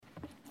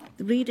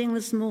The reading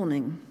this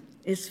morning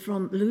is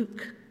from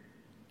Luke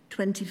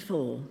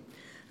 24,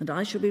 and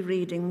I shall be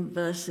reading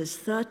verses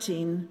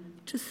 13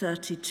 to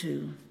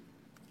 32.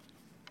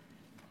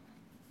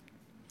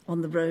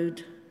 On the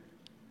road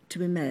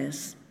to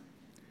Emmaus.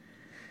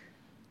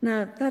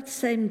 Now, that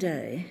same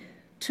day,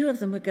 two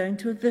of them were going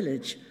to a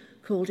village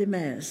called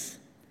Emmaus,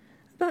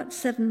 about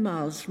 7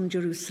 miles from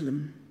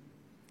Jerusalem.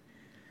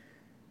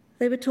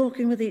 They were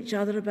talking with each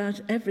other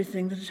about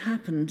everything that had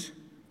happened,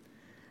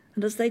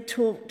 and as they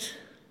talked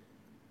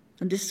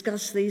and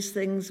discussed these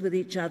things with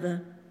each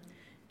other,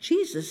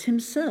 Jesus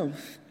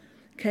himself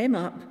came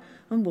up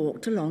and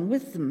walked along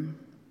with them.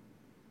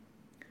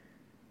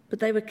 But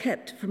they were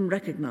kept from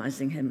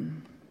recognizing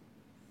him.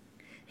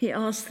 He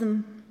asked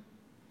them,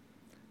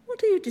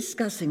 "What are you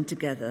discussing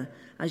together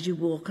as you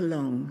walk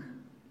along?"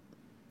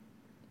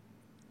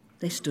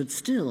 They stood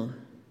still,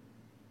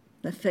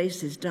 their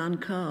faces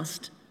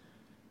downcast.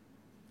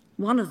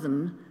 One of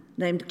them,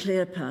 named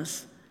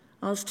Cleopas,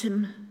 asked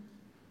him,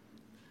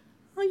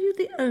 "Are you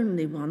the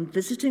only one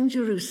visiting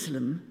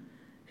Jerusalem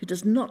who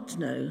does not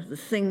know the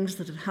things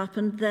that have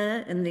happened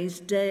there in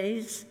these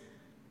days?"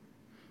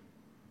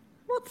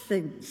 "What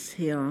things?"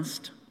 he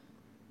asked.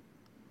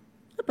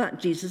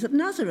 "About Jesus of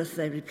Nazareth,"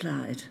 they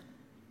replied.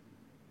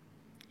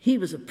 "He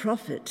was a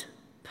prophet,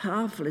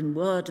 powerful in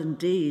word and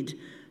deed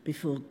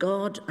before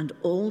God and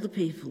all the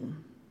people.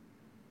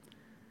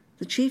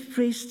 The chief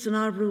priests and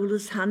our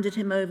rulers handed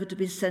him over to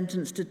be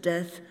sentenced to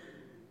death,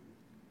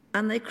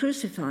 and they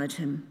crucified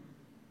him.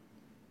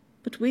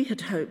 But we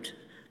had hoped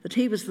that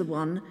he was the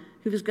one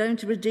who was going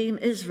to redeem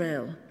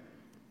Israel.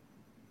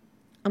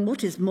 And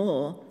what is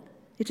more,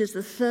 it is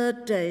the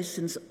 3rd day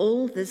since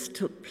all this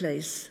took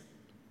place.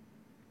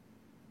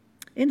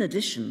 In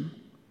addition,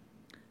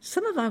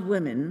 some of our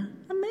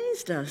women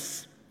amazed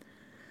us.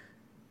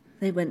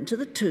 They went to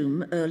the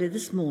tomb early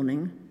this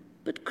morning,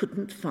 but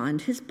couldn't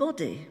find his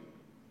body.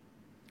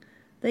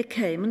 They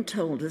came and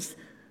told us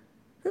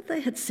that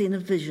they had seen a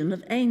vision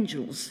of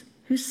angels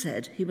who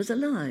said he was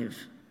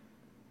alive.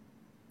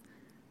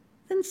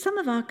 Then some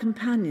of our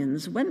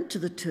companions went to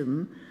the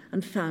tomb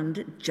and found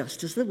it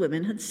just as the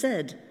women had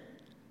said,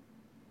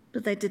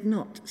 but they did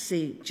not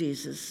see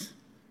Jesus."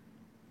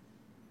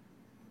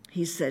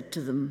 He said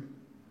to them,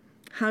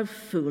 "How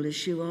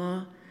foolish you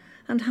are,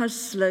 and how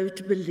slow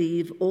to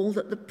believe all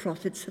that the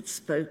prophets had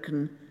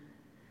spoken.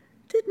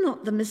 Did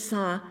not the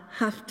Messiah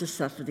have to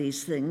suffer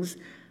these things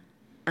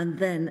and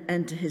then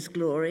enter his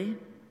glory?"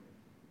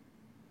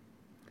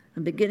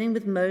 And beginning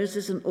with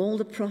Moses and all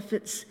the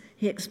prophets,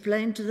 he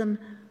explained to them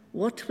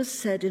what was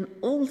said in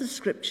all the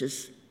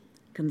scriptures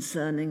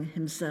concerning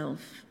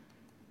himself.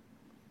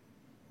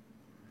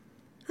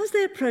 As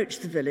they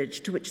approached the village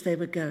to which they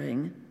were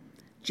going,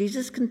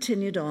 Jesus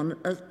continued on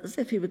as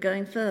if he were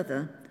going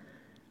further,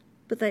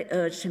 but they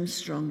urged him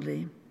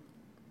strongly,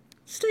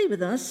 "Stay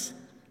with us,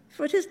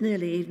 for it is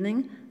nearly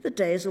evening, the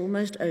day is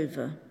almost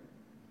over."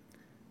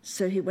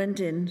 So he went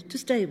in to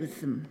stay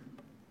with them.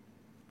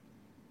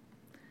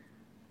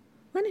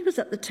 When he was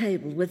at the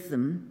table with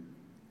them,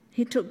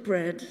 he took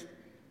bread,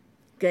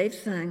 gave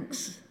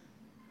thanks,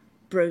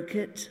 broke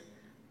it,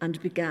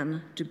 and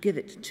began to give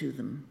it to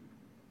them.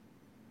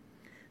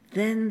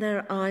 Then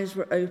their eyes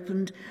were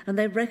opened, and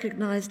they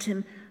recognized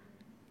him,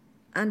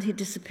 and he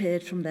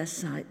disappeared from their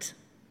sight.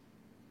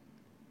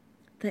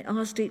 They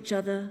asked each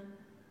other,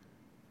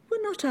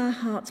 "Were not our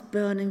hearts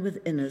burning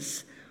within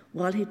us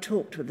while he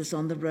talked with us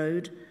on the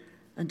road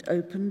and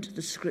opened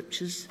the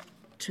scriptures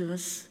to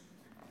us?"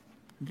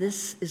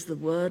 This is the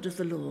word of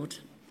the Lord.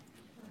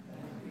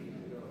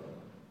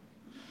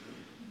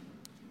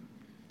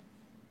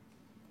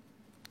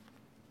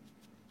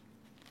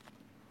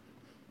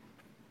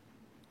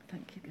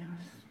 Thank you,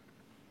 Gareth.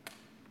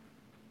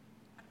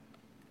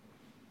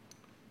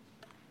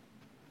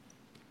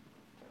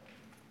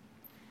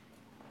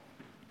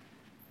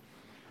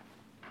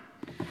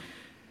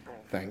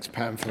 Thanks,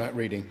 Pam, for that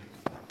reading.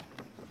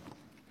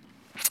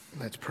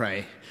 Let's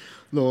pray.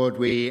 Lord,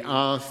 we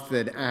ask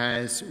that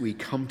as we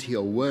come to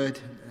your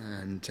word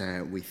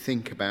and we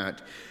think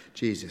about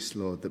Jesus,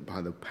 Lord, that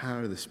by the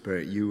power of the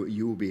Spirit,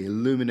 you will be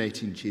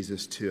illuminating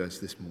Jesus to us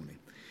this morning.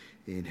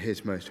 In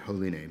his most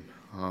holy name.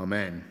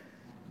 Amen.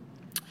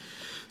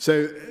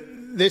 So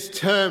this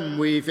term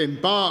we've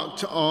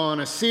embarked on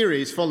a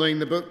series following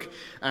the book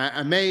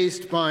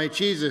Amazed by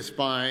Jesus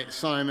by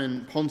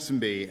Simon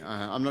Ponsonby.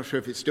 I'm not sure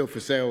if it's still for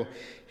sale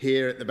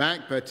here at the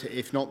back, but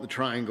if not, the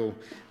Triangle,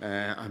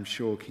 I'm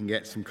sure, can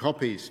get some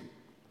copies.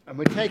 And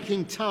we're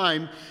taking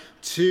time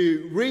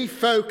to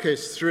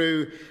refocus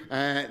through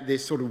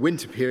this sort of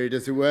winter period,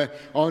 as it were,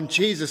 on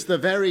Jesus, the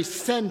very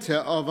centre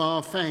of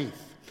our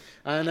faith.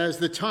 And as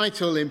the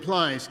title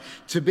implies,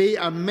 to be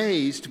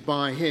amazed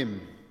by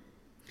him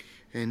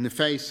in the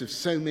face of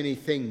so many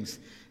things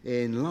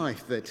in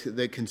life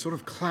that can sort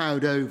of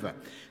cloud over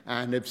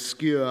and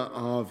obscure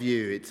our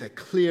view. It's a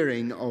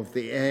clearing of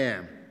the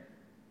air.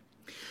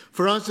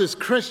 For us as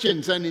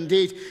Christians, and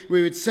indeed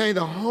we would say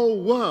the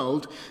whole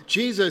world,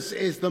 Jesus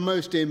is the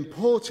most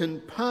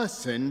important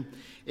person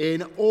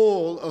in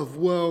all of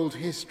world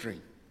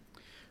history.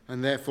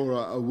 and therefore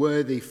a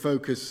worthy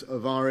focus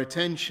of our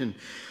attention.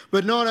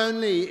 But not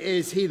only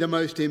is he the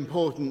most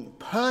important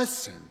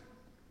person,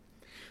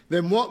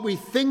 then what we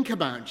think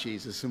about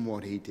Jesus and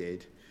what he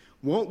did,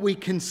 what we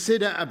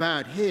consider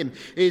about him,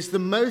 is the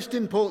most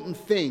important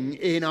thing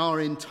in our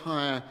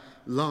entire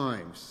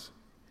lives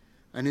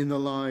and in the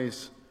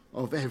lives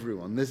of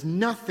everyone. There's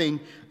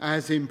nothing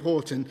as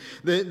important.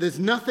 There's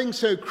nothing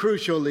so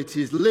crucial. It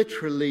is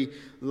literally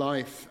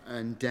life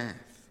and death.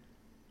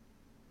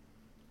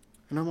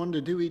 And I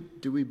wonder, do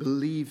we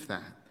believe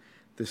that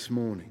this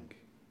morning?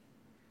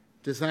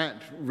 Does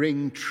that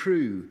ring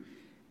true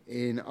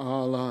in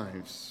our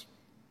lives?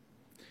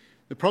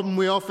 The problem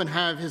we often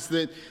have is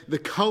that the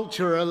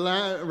culture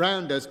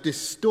around us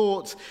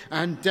distorts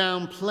and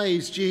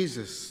downplays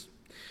Jesus.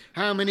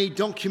 How many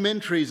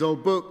documentaries or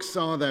books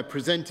are there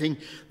presenting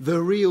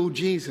the real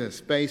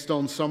Jesus based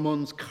on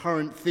someone's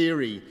current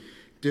theory,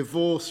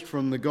 divorced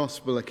from the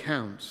gospel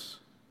accounts?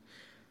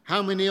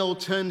 How many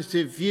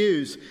alternative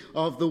views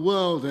of the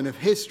world and of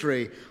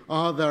history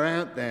are there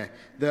out there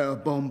that are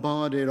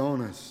bombarded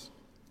on us?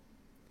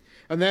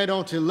 And they're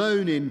not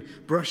alone in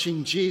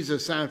brushing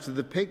Jesus out of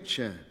the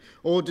picture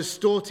or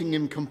distorting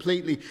him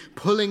completely,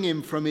 pulling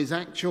him from his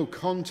actual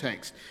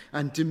context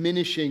and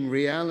diminishing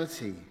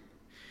reality.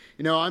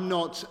 You know, I'm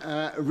not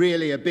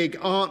really a big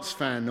arts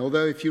fan,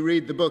 although if you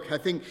read the book, I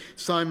think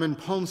Simon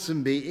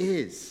Ponsonby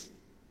is.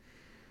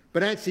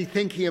 But actually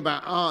thinking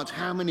about art,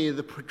 how many of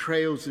the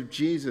portrayals of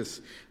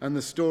Jesus and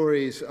the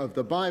stories of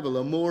the Bible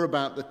are more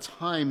about the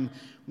time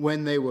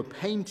when they were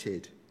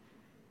painted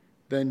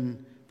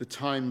than the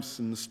times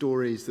and the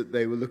stories that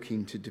they were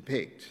looking to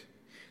depict?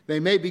 They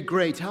may be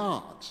great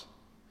art,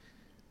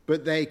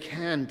 but they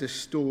can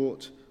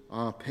distort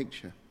our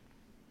picture.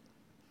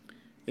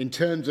 In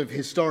terms of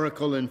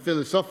historical and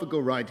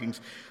philosophical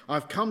writings,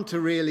 I've come to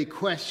really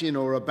question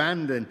or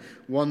abandon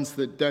ones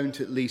that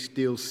don't at least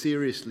deal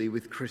seriously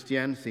with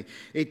Christianity.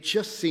 It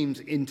just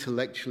seems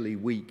intellectually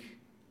weak.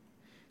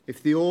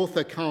 If the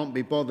author can't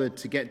be bothered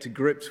to get to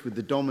grips with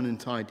the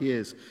dominant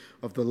ideas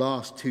of the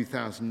last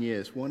 2,000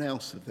 years, what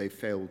else have they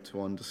failed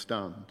to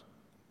understand?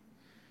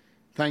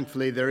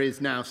 Thankfully, there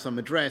is now some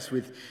address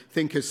with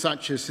thinkers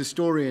such as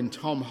historian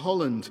Tom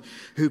Holland,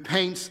 who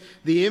paints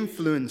the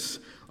influence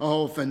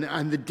of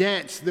and the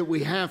debt that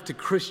we have to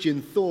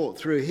Christian thought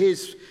through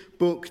his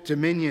book,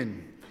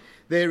 Dominion.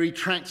 There he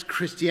tracks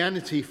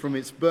Christianity from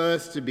its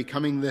birth to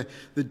becoming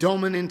the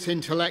dominant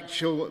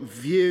intellectual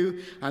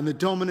view and the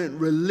dominant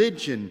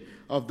religion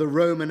of the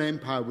Roman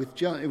Empire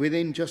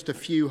within just a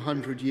few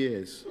hundred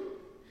years.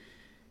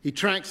 He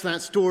tracks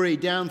that story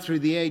down through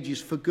the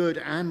ages for good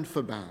and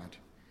for bad,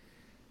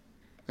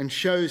 and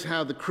shows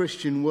how the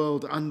Christian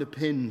world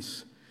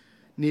underpins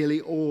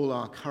nearly all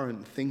our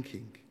current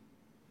thinking,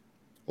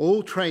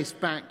 all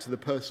traced back to the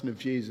person of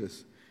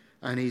Jesus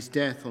and his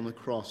death on the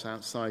cross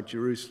outside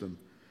Jerusalem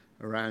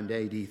around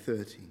AD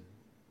 13.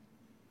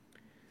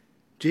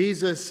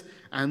 Jesus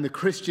and the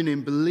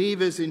Christian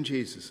believers in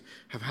Jesus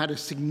have had a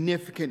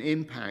significant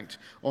impact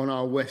on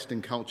our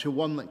Western culture,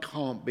 one that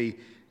can't be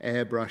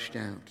airbrushed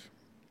out.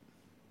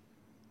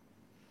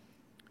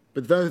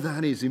 But though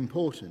that is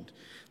important,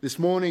 this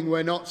morning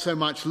we're not so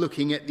much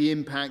looking at the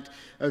impact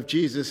of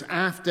Jesus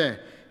after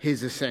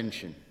his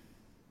ascension.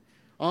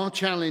 Our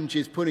challenge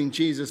is putting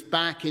Jesus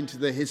back into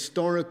the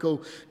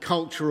historical,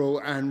 cultural,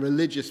 and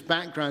religious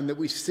background that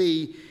we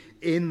see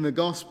in the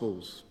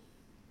Gospels.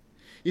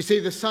 You see,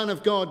 the Son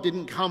of God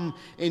didn't come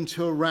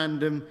into a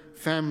random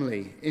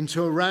family,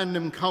 into a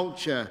random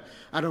culture,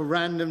 at a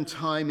random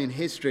time in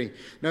history.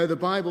 No, the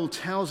Bible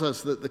tells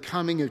us that the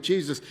coming of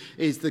Jesus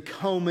is the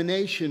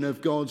culmination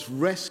of God's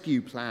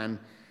rescue plan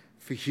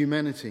for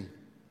humanity.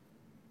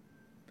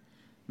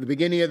 At the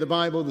beginning of the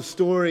Bible, the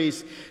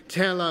stories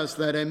tell us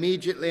that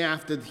immediately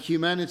after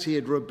humanity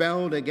had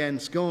rebelled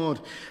against God,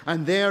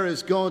 and there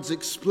as God's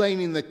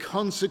explaining the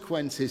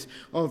consequences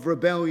of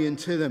rebellion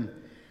to them,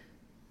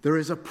 there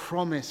is a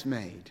promise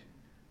made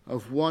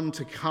of one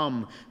to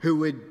come who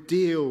would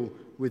deal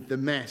with the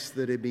mess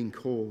that had been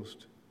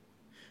caused,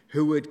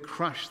 who would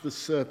crush the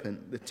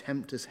serpent, the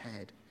tempter's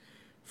head,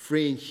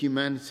 freeing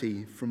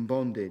humanity from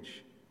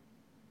bondage.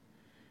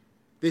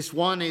 This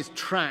one is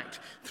tracked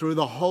through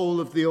the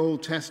whole of the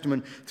Old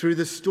Testament, through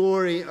the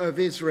story of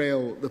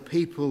Israel, the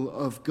people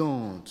of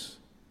God.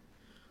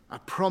 A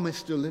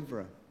promised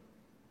deliverer,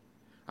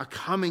 a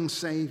coming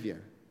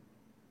Savior.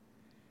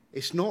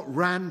 It's not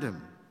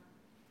random.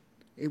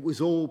 It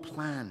was all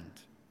planned.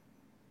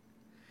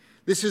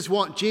 This is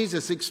what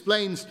Jesus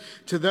explains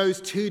to those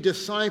two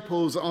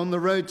disciples on the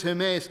road to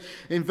Emmaus.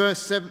 In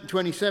verse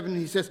 27,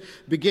 he says,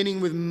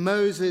 beginning with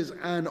Moses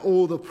and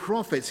all the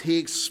prophets, he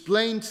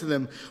explained to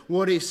them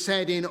what is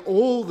said in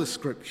all the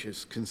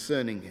scriptures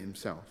concerning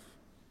himself.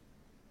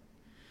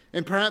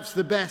 And perhaps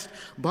the best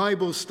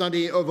Bible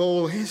study of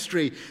all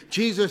history,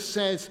 Jesus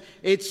says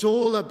it's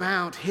all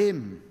about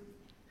him.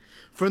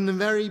 From the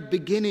very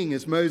beginning,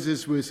 as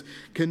Moses was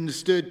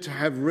understood to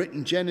have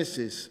written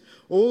Genesis,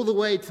 all the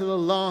way to the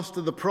last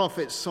of the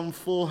prophets some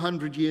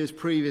 400 years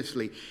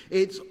previously,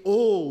 it's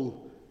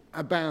all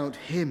about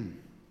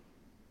him.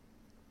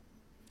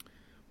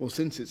 Well,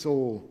 since it's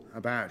all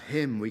about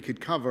him, we could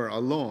cover a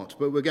lot,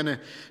 but we're going to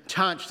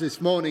touch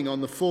this morning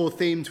on the 4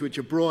 themes which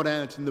are brought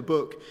out in the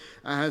book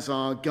as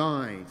our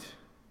guide.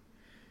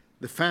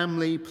 The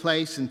family,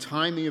 place, and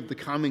timing of the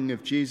coming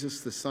of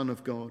Jesus, the Son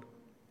of God.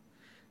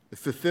 The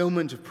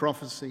fulfillment of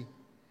prophecy.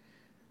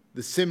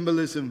 The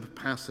symbolism of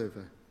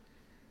Passover.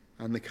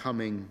 And the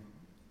coming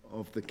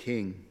of the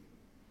King.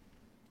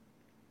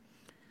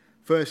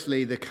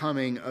 Firstly, the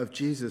coming of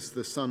Jesus,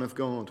 the Son of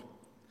God.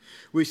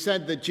 We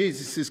said that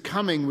Jesus'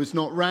 coming was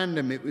not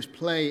random, it was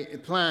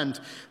planned,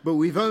 but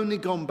we've only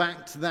gone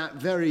back to that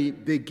very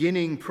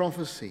beginning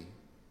prophecy.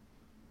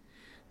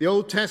 The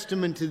Old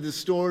Testament is the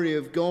story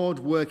of God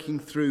working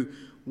through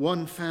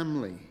one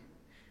family,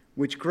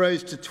 which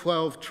grows to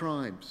 12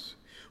 tribes,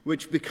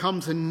 which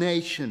becomes a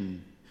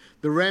nation,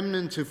 the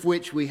remnant of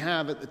which we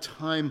have at the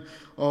time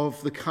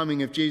of the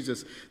coming of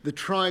Jesus, the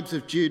tribes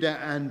of Judah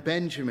and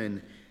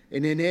Benjamin,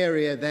 in an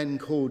area then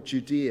called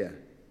Judea,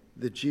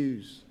 the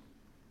Jews.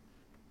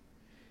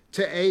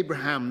 To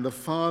Abraham, the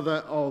father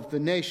of the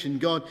nation,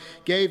 God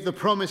gave the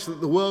promise that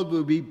the world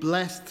would be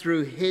blessed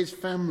through his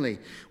family,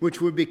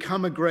 which would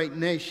become a great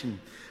nation.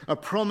 A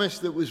promise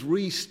that was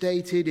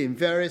restated in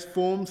various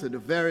forms at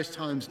various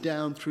times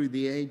down through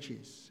the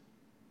ages.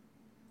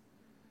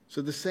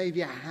 So the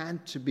Saviour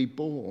had to be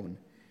born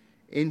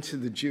into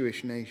the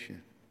Jewish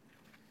nation.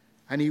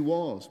 And he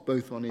was,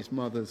 both on his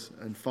mother's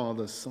and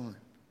father's side.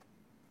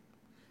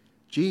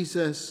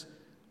 Jesus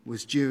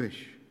was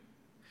Jewish.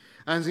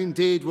 As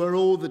indeed were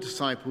all the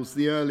disciples,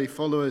 the early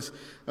followers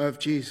of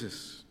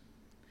Jesus.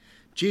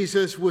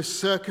 Jesus was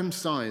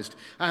circumcised,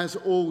 as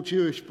all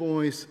Jewish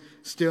boys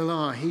still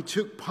are. He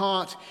took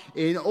part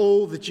in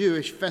all the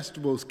Jewish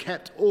festivals,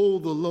 kept all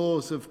the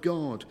laws of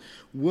God,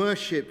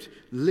 worshipped,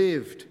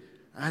 lived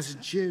as a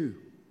Jew.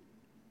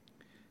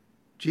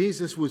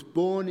 Jesus was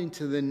born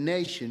into the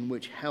nation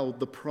which held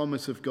the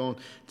promise of God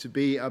to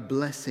be a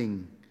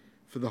blessing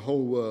for the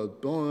whole world,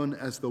 born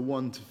as the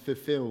one to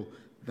fulfill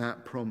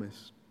that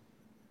promise.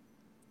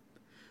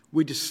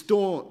 We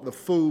distort the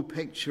full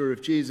picture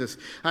of Jesus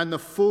and the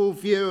full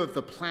view of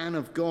the plan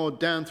of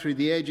God down through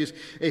the ages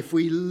if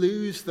we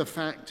lose the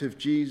fact of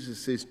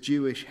Jesus'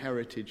 Jewish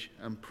heritage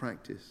and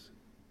practice.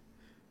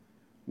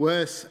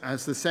 Worse,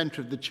 as the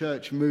centre of the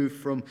church moved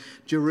from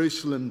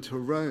Jerusalem to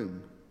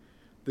Rome,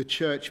 the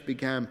church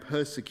began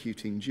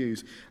persecuting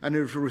Jews and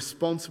was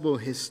responsible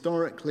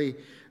historically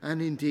and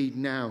indeed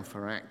now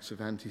for acts of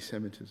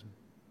anti-Semitism.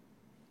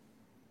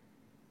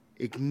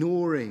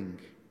 Ignoring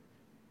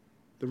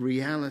the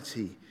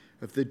reality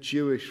of the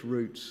Jewish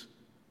roots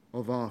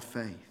of our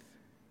faith.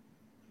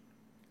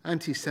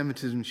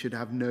 Anti-Semitism should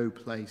have no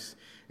place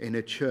in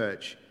a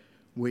church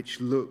which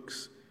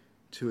looks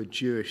to a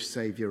Jewish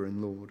Saviour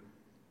and Lord.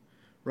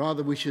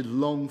 Rather, we should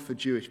long for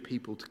Jewish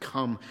people to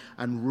come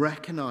and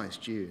recognize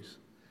Jews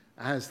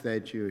as their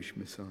Jewish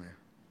Messiah.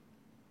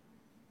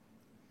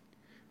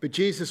 But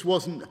Jesus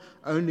wasn't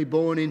only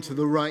born into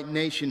the right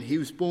nation, he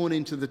was born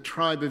into the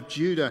tribe of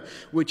Judah,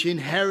 which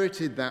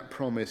inherited that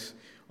promise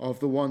of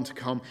the one to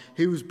come.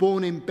 He was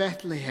born in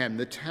Bethlehem,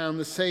 the town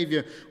the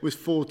Saviour was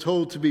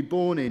foretold to be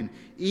born in,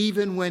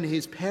 even when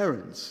his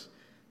parents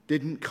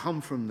didn't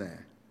come from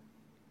there.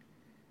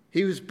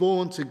 He was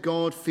born to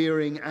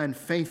God-fearing and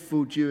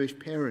faithful Jewish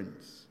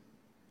parents.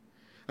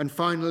 And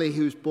finally,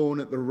 he was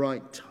born at the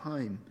right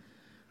time.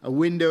 A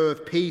window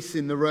of peace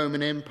in the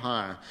Roman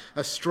Empire,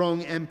 a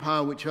strong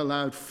empire which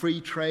allowed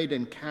free trade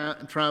and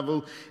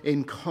travel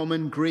in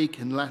common Greek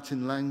and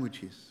Latin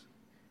languages.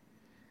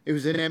 It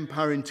was an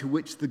empire into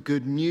which the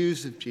good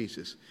news of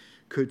Jesus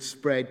could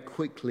spread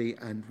quickly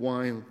and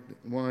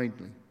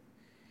widely.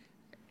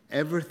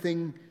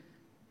 Everything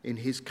in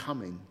his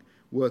coming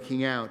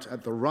working out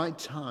at the right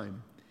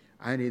time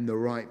and in the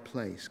right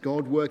place.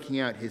 God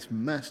working out his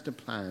master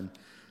plan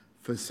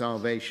for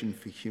salvation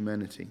for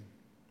humanity.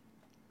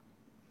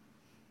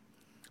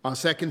 Our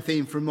second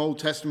theme from Old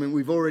Testament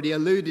we've already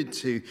alluded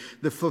to,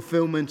 the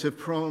fulfillment of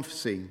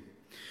prophecy.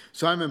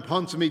 Simon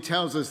Ponsonby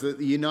tells us that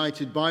the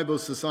United Bible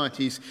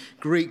Society's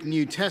Greek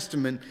New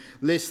Testament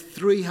lists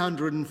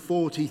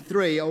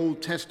 343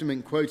 Old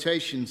Testament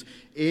quotations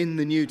in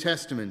the New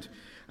Testament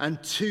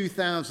and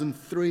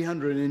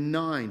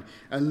 2,309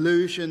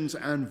 allusions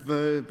and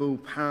verbal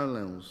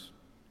parallels.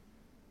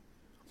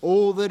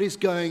 All that is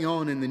going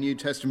on in the New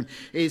Testament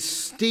is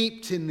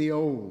steeped in the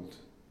Old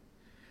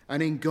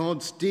and in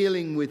God's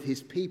dealing with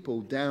his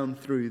people down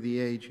through the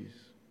ages.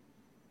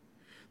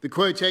 The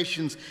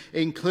quotations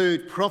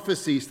include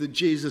prophecies that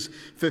Jesus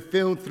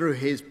fulfilled through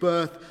his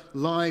birth,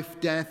 life,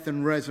 death,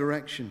 and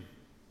resurrection.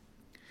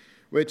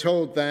 We're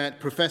told that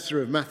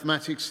Professor of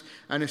Mathematics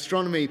and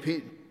Astronomy,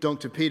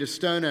 Dr. Peter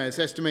Stoner, has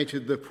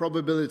estimated the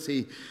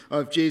probability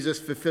of Jesus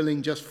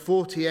fulfilling just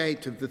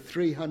 48 of the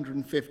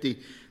 350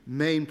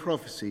 main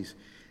prophecies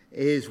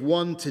is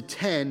 1 to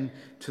 10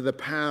 to the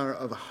power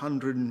of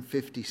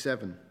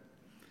 157.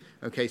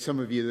 Okay, some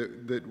of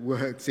you that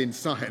works in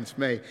science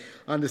may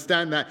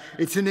understand that.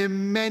 It's an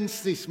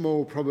immensely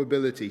small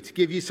probability. To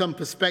give you some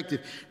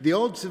perspective, the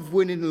odds of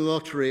winning the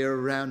lottery are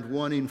around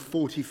 1 in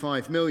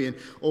 45 million,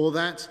 or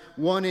that's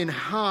 1 in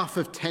half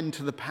of 10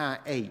 to the power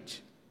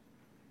 8.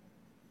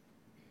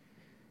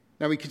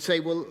 Now we could say,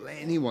 well,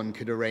 anyone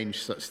could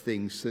arrange such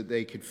things so that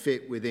they could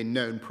fit within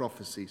known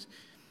prophecies.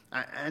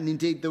 And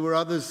indeed, there were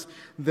others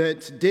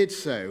that did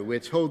so.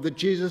 We're told that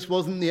Jesus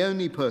wasn't the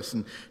only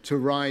person to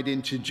ride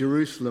into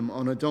Jerusalem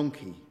on a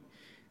donkey.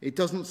 It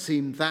doesn't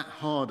seem that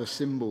hard a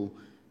symbol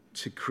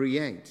to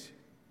create.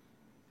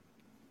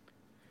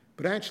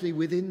 But actually,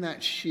 within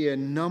that sheer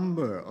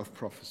number of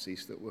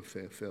prophecies that were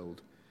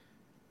fulfilled,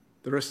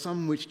 there are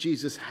some which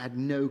Jesus had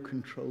no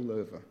control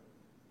over.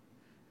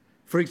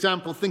 For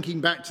example, thinking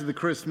back to the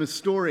Christmas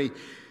story,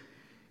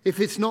 if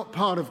it's not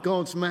part of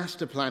God's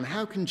master plan,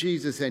 how can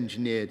Jesus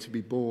engineer to be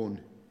born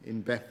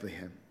in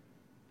Bethlehem?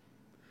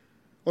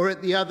 Or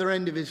at the other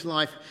end of his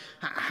life,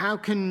 how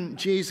can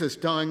Jesus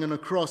dying on a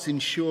cross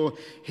ensure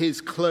his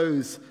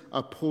clothes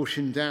are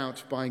portioned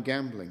out by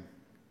gambling?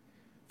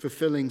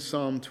 Fulfilling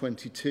Psalm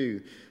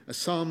 22, a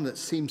psalm that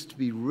seems to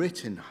be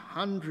written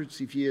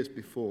hundreds of years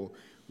before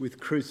with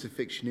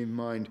crucifixion in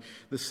mind,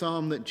 the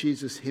psalm that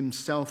Jesus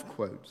himself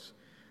quotes,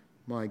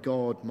 my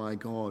God,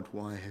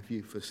 why have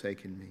you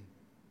forsaken me?"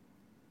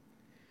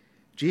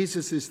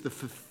 Jesus is the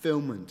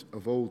fulfillment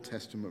of Old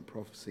Testament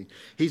prophecy.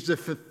 He's the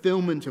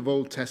fulfillment of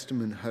Old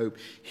Testament hope.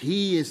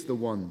 He is the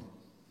one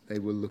they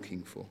were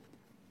looking for.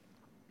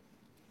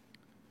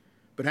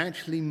 But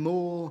actually,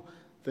 more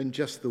than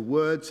just the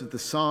words of the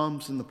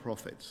Psalms and the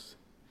prophets,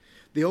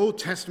 the Old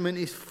Testament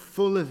is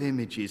full of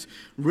images,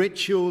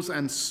 rituals,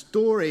 and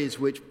stories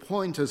which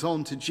point us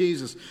on to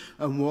Jesus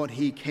and what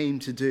he came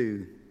to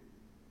do.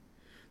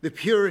 The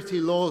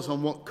purity laws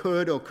on what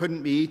could or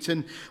couldn't be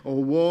eaten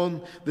or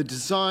worn, the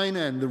design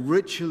and the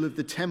ritual of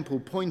the temple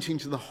pointing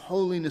to the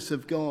holiness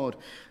of God,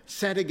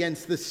 set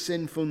against the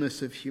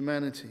sinfulness of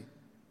humanity.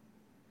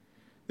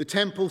 The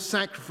temple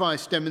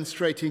sacrifice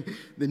demonstrating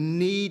the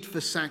need for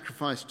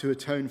sacrifice to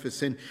atone for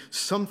sin,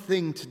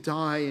 something to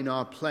die in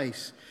our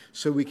place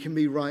so we can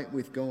be right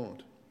with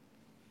God.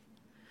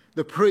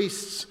 The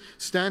priests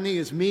standing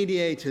as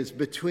mediators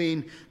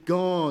between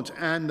God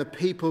and the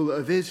people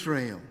of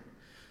Israel.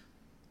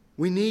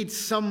 We need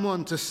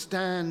someone to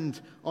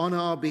stand on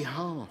our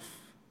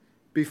behalf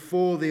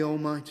before the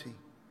Almighty.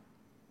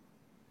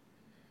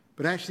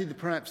 But actually,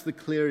 perhaps the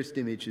clearest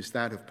image is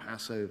that of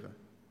Passover.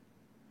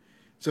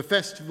 It's a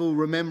festival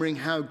remembering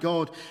how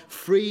God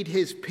freed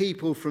his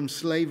people from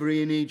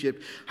slavery in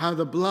Egypt, how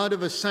the blood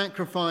of a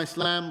sacrificed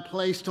lamb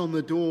placed on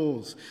the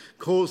doors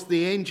caused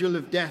the angel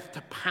of death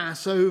to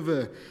pass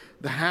over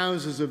the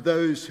houses of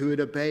those who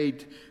had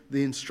obeyed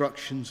the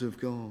instructions of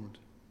God.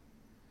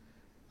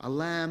 A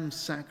lamb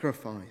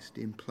sacrificed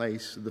in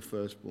place of the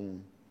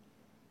firstborn.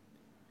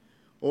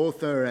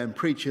 Author and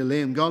preacher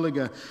Linn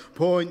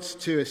points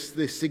to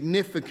the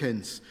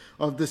significance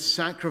of the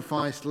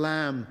sacrificed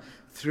lamb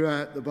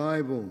throughout the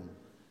Bible.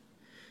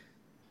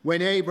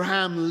 When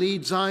Abraham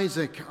leads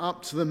Isaac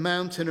up to the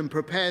mountain and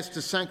prepares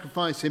to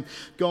sacrifice him,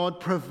 God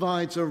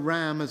provides a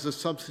ram as a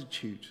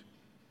substitute,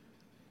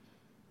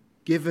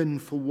 given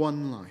for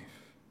one life.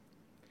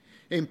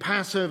 In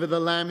Passover, the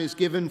lamb is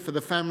given for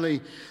the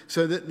family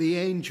so that the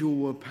angel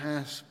will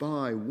pass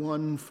by,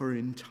 one for an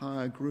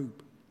entire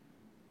group.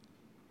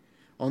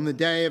 On the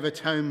Day of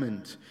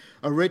Atonement,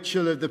 a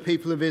ritual of the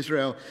people of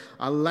Israel,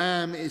 a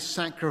lamb is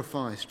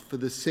sacrificed for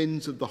the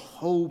sins of the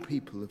whole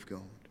people of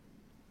God.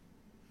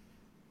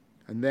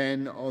 And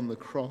then on the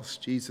cross,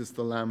 Jesus,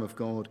 the Lamb of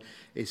God,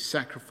 is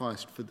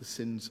sacrificed for the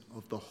sins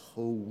of the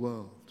whole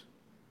world,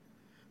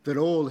 that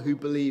all who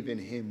believe in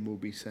him will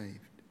be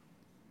saved.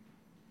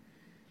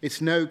 It's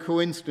no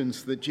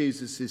coincidence that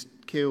Jesus is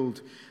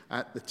killed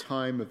at the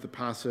time of the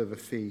Passover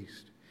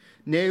feast,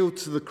 nailed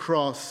to the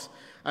cross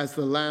as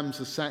the lambs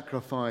are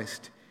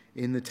sacrificed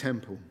in the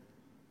temple.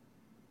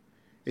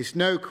 It's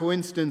no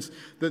coincidence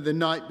that the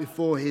night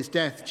before his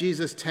death,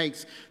 Jesus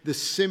takes the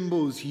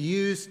symbols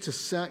used to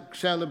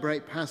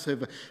celebrate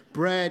Passover,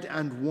 bread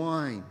and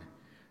wine,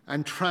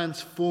 and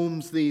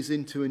transforms these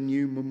into a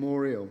new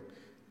memorial,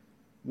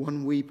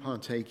 one we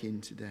partake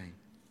in today.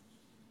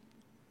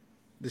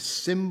 The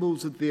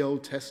symbols of the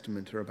Old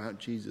Testament are about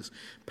Jesus.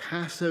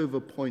 Passover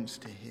points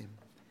to him.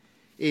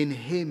 In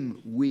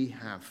him we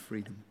have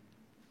freedom.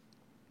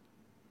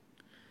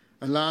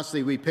 And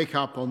lastly, we pick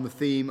up on the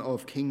theme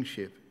of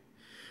kingship.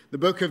 The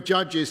book of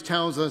Judges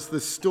tells us the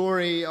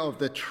story of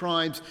the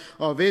tribes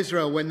of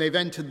Israel when they've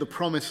entered the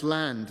promised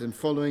land and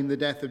following the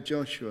death of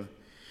Joshua.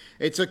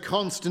 It's a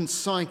constant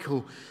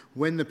cycle.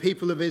 When the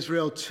people of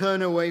Israel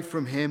turn away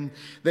from him,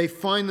 they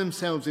find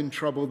themselves in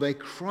trouble. They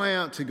cry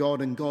out to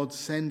God, and God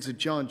sends a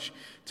judge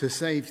to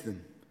save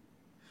them.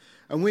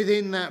 And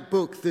within that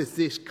book, there's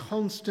this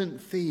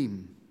constant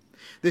theme,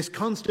 this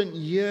constant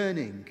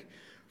yearning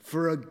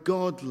for a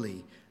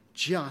godly,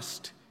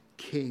 just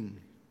king.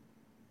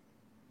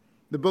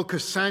 The book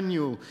of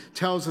Samuel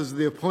tells us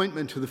the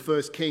appointment of the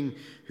first king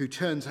who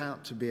turns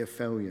out to be a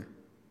failure.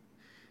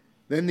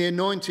 Then the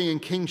anointing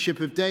and kingship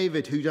of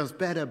David, who does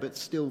better but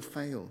still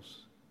fails.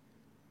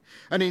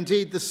 And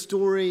indeed, the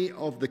story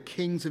of the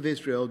kings of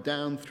Israel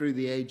down through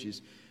the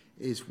ages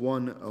is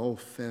one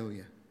of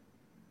failure.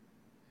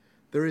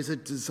 There is a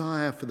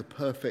desire for the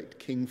perfect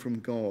king from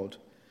God.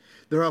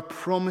 There are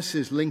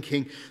promises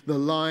linking the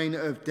line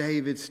of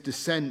David's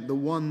descent, the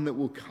one that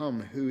will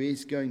come, who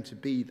is going to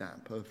be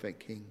that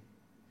perfect king.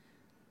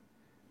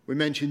 We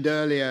mentioned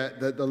earlier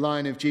that the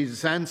line of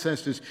Jesus'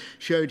 ancestors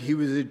showed he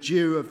was a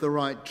Jew of the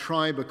right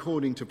tribe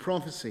according to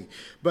prophecy,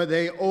 but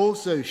they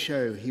also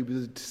show he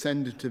was a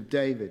descendant of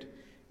David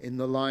in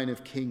the line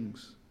of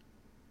kings.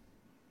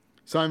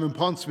 Simon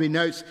Ponsonby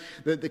notes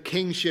that the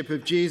kingship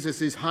of Jesus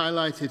is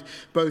highlighted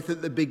both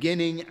at the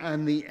beginning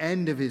and the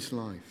end of his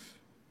life.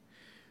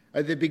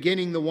 At the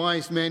beginning, the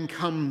wise men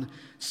come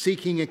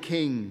seeking a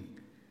king.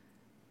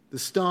 The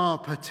star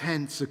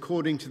portends,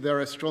 according to their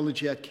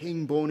astrology, a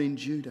king born in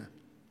Judah.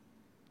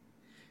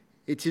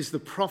 It is the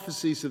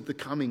prophecies of the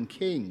coming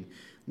king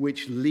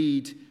which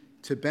lead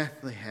to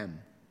Bethlehem.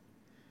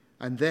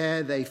 And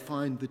there they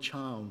find the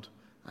child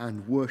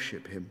and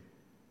worship him.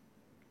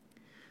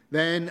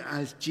 Then,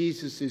 as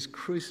Jesus is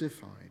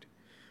crucified,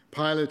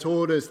 Pilate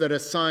orders that a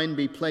sign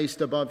be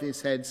placed above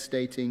his head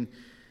stating,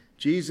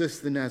 "Jesus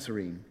the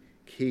Nazarene,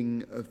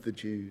 King of the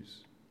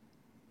Jews."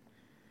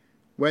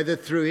 Whether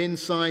through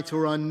insight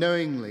or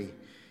unknowingly,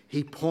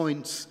 he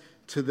points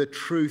to the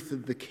truth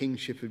of the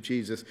kingship of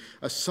Jesus,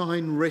 a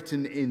sign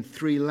written in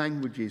 3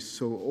 languages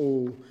so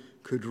all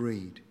could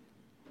read.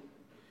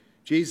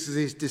 Jesus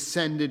is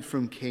descended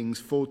from kings,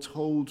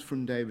 foretold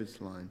from David's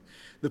line,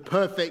 the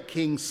perfect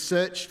king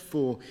searched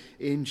for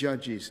in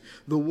Judges,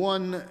 the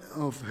one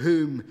of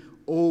whom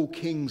all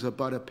kings are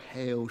but a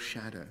pale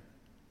shadow.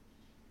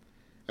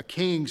 A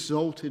king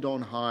exalted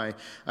on high,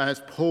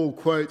 as Paul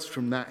quotes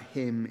from that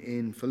hymn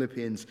in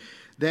Philippians.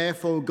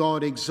 Therefore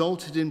God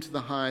exalted him to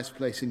the highest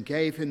place and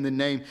gave him the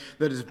name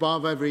that is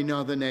above every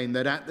other name,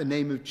 that at the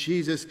name of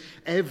Jesus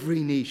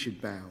every knee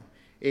should bow,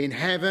 in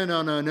heaven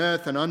and on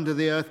earth and under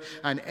the earth,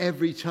 and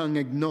every tongue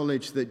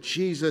acknowledge that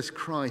Jesus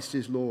Christ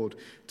is Lord,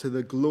 to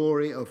the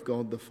glory of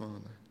God the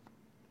Father.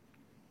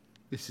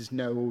 This is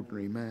no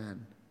ordinary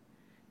man.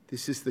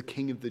 This is the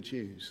King of the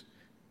Jews,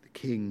 the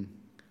King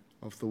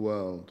of the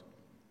world.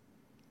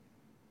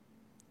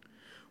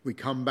 We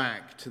come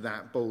back to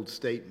that bold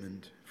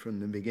statement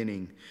from the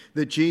beginning,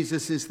 that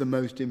Jesus is the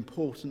most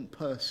important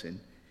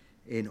person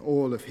in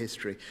all of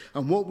history.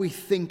 And what we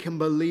think and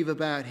believe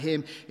about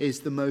him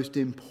is the most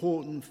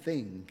important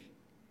thing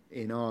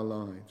in our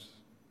lives.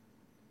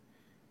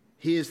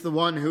 He is the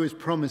one who is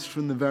promised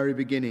from the very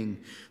beginning,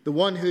 the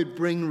one who would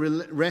bring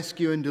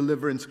rescue and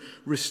deliverance,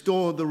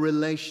 restore the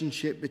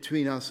relationship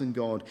between us and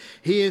God.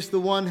 He is the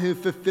one who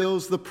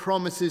fulfills the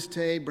promises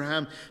to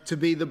Abraham to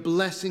be the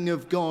blessing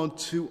of God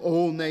to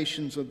all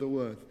nations of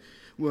the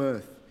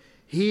earth.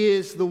 He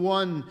is the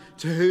one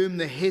to whom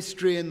the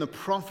history and the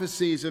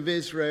prophecies of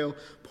Israel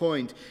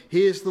point.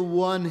 He is the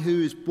one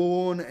who is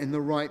born in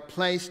the right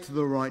place, to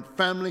the right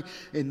family,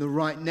 in the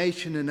right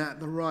nation, and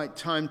at the right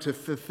time to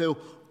fulfill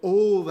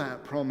all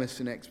that promise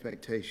and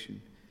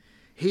expectation.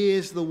 He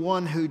is the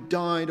one who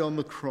died on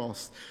the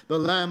cross, the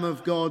Lamb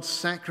of God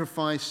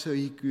sacrificed so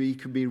he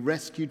could be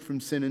rescued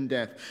from sin and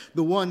death,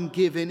 the one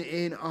given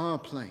in our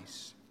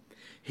place.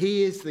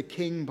 He is the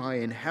King by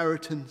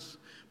inheritance,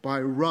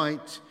 by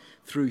right,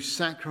 through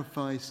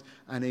sacrifice,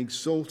 and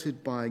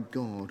exalted by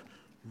God,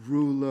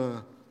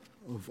 ruler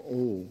of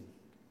all.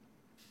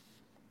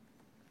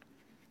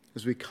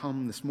 As we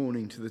come this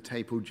morning to the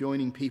table,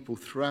 joining people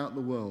throughout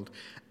the world,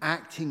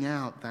 acting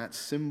out that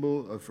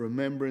symbol of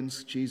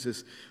remembrance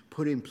Jesus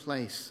put in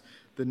place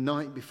the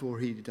night before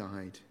he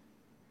died,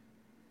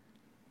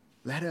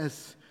 let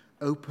us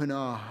open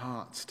our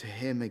hearts to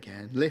him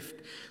again.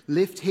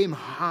 Lift him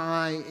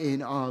high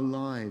in our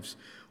lives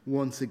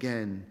once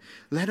again.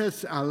 Let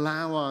us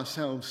allow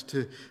ourselves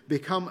to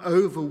become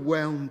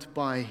overwhelmed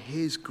by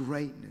his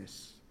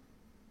greatness,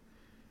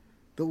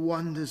 the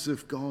wonders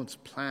of God's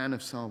plan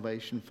of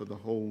salvation for the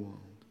whole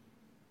world,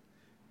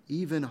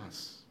 even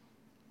us.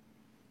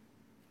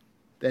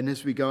 Then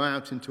as we go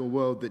out into a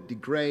world that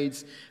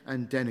degrades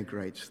and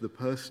denigrates the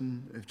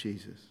person of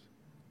Jesus,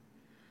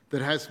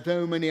 that has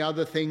so many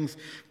other things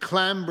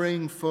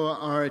clambering for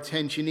our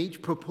attention,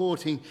 each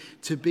purporting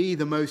to be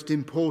the most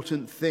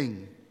important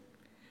thing,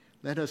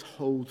 let us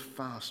hold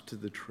fast to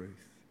the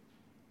truth.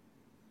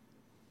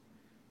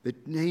 The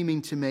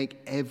naming to make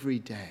every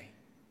day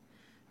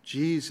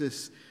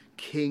Jesus,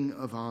 King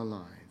of our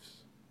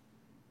lives,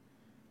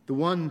 the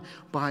one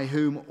by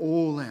whom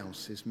all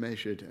else is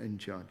measured and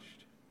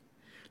judged.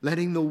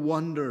 Letting the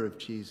wonder of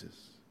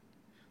Jesus,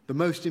 the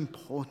most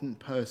important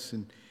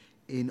person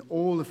in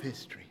all of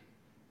history,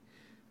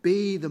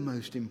 be the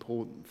most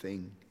important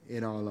thing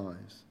in our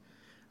lives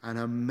and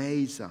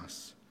amaze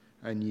us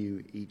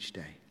anew each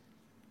day.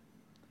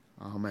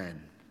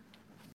 Amen.